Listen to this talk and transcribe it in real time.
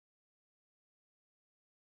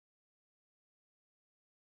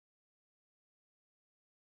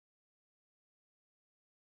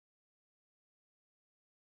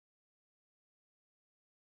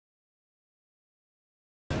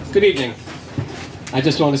Good evening. I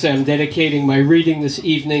just want to say I'm dedicating my reading this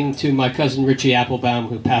evening to my cousin Richie Applebaum,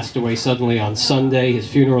 who passed away suddenly on Sunday. His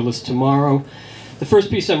funeral is tomorrow. The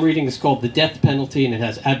first piece I'm reading is called The Death Penalty, and it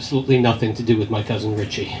has absolutely nothing to do with my cousin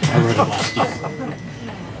Richie. I wrote it last year.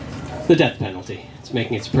 The Death Penalty. It's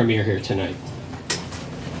making its premiere here tonight.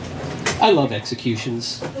 I love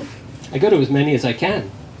executions. I go to as many as I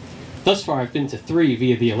can. Thus far I've been to 3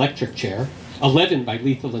 via the electric chair, 11 by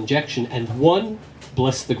lethal injection, and 1,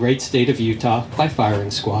 bless the great state of Utah, by firing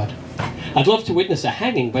squad. I'd love to witness a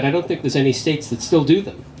hanging, but I don't think there's any states that still do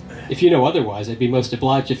them. If you know otherwise, I'd be most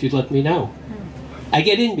obliged if you'd let me know. I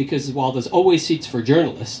get in because while there's always seats for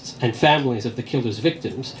journalists and families of the killer's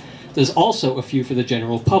victims, there's also a few for the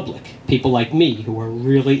general public, people like me who are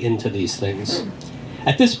really into these things.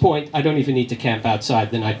 At this point, I don't even need to camp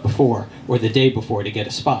outside the night before or the day before to get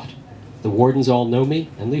a spot. The wardens all know me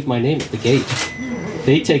and leave my name at the gate.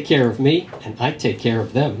 They take care of me, and I take care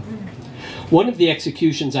of them. One of the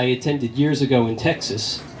executions I attended years ago in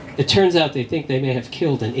Texas, it turns out they think they may have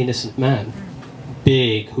killed an innocent man.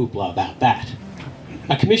 Big hoopla about that.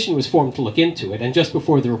 A commission was formed to look into it, and just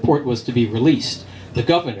before the report was to be released, the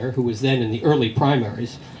governor, who was then in the early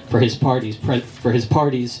primaries for his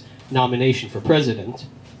party's nomination for president,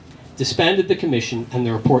 disbanded the commission, and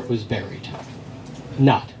the report was buried.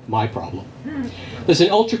 Not my problem. There's an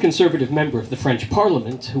ultra-conservative member of the French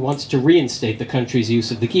Parliament who wants to reinstate the country's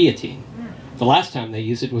use of the guillotine. The last time they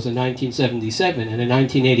used it was in 1977, and in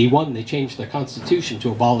 1981 they changed their constitution to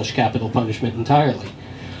abolish capital punishment entirely.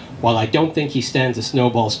 While I don't think he stands a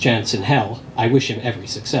snowball's chance in hell, I wish him every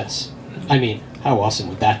success. I mean, how awesome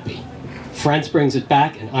would that be? France brings it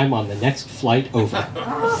back, and I'm on the next flight over.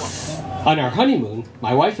 On our honeymoon,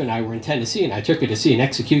 my wife and I were in Tennessee, and I took her to see an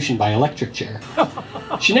execution by electric chair.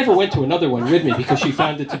 She never went to another one with me because she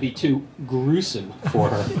found it to be too gruesome for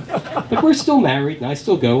her. But we're still married, and I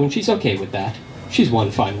still go, and she's okay with that. She's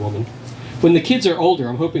one fine woman. When the kids are older,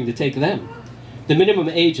 I'm hoping to take them. The minimum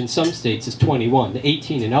age in some states is 21,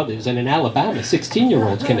 18 in others, and in Alabama,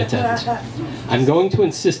 16-year-olds can attend. I'm going to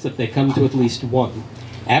insist that they come to at least one.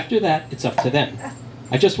 After that, it's up to them.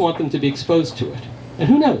 I just want them to be exposed to it. And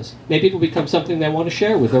who knows, maybe it'll become something they want to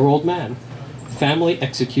share with their old man. Family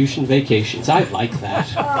execution vacations. I like that.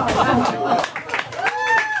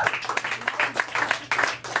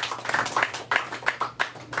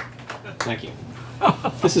 Thank you.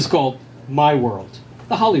 This is called My World,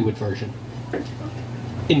 the Hollywood version.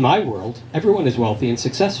 In my world, everyone is wealthy and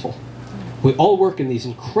successful. We all work in these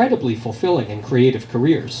incredibly fulfilling and creative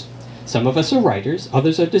careers. Some of us are writers,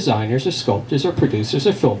 others are designers or sculptors or producers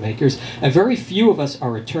or filmmakers, and very few of us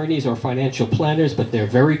are attorneys or financial planners, but they're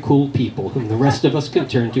very cool people whom the rest of us can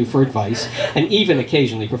turn to for advice, and even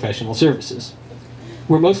occasionally professional services.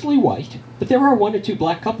 We're mostly white, but there are 1 or 2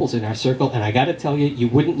 black couples in our circle, and I gotta tell you, you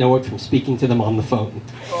wouldn't know it from speaking to them on the phone.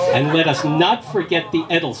 And let us not forget the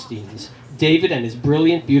Edelsteins, David and his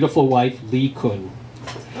brilliant, beautiful wife, Lee Kun.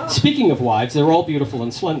 Speaking of wives, they're all beautiful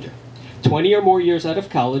and slender. 20 or more years out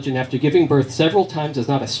of college, and after giving birth several times, there's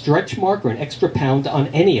not a stretch mark or an extra pound on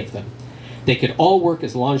any of them. They could all work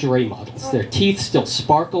as lingerie models. Their teeth still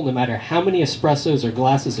sparkle no matter how many espressos or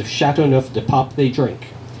glasses of Chateauneuf de Pop they drink.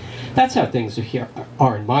 That's how things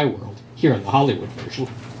are in my world, here in the Hollywood version.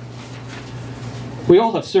 We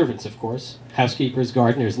all have servants, of course. Housekeepers,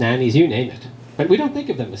 gardeners, nannies, you name it. But we don't think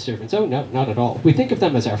of them as servants. Oh no, not at all. We think of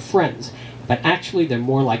them as our friends, but actually they're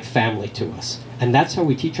more like family to us. And that's how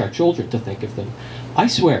we teach our children to think of them. I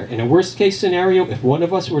swear, in a worst-case scenario, if one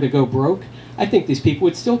of us were to go broke, I think these people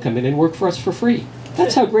would still come in and work for us for free.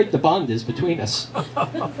 That's how great the bond is between us.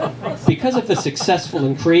 Because of the successful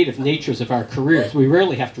and creative natures of our careers, we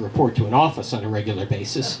rarely have to report to an office on a regular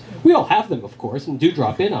basis. We all have them, of course, and do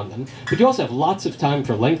drop in on them, but you also have lots of time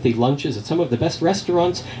for lengthy lunches at some of the best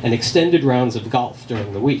restaurants and extended rounds of golf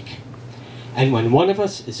during the week. And when one of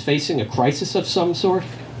us is facing a crisis of some sort,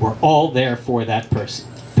 we're all there for that person.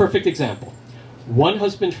 Perfect example. One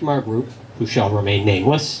husband from our group, who shall remain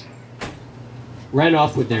nameless, ran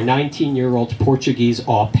off with their 19-year-old Portuguese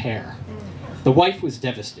au pair. The wife was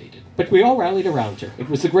devastated, but we all rallied around her. It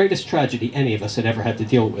was the greatest tragedy any of us had ever had to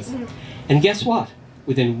deal with. And guess what?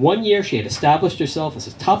 Within 1 year, she had established herself as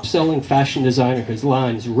a top-selling fashion designer whose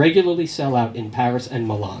lines regularly sell out in Paris and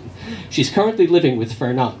Milan. She's currently living with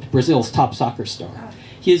Fernand, Brazil's top soccer star.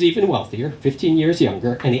 He is even wealthier, 15 years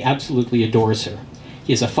younger, and he absolutely adores her.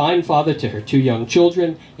 He is a fine father to her 2 young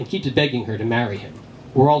children and keeps begging her to marry him.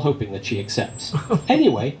 We're all hoping that she accepts.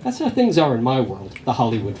 Anyway, that's how things are in my world, the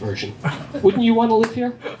Hollywood version. Wouldn't you want to live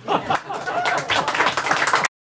here?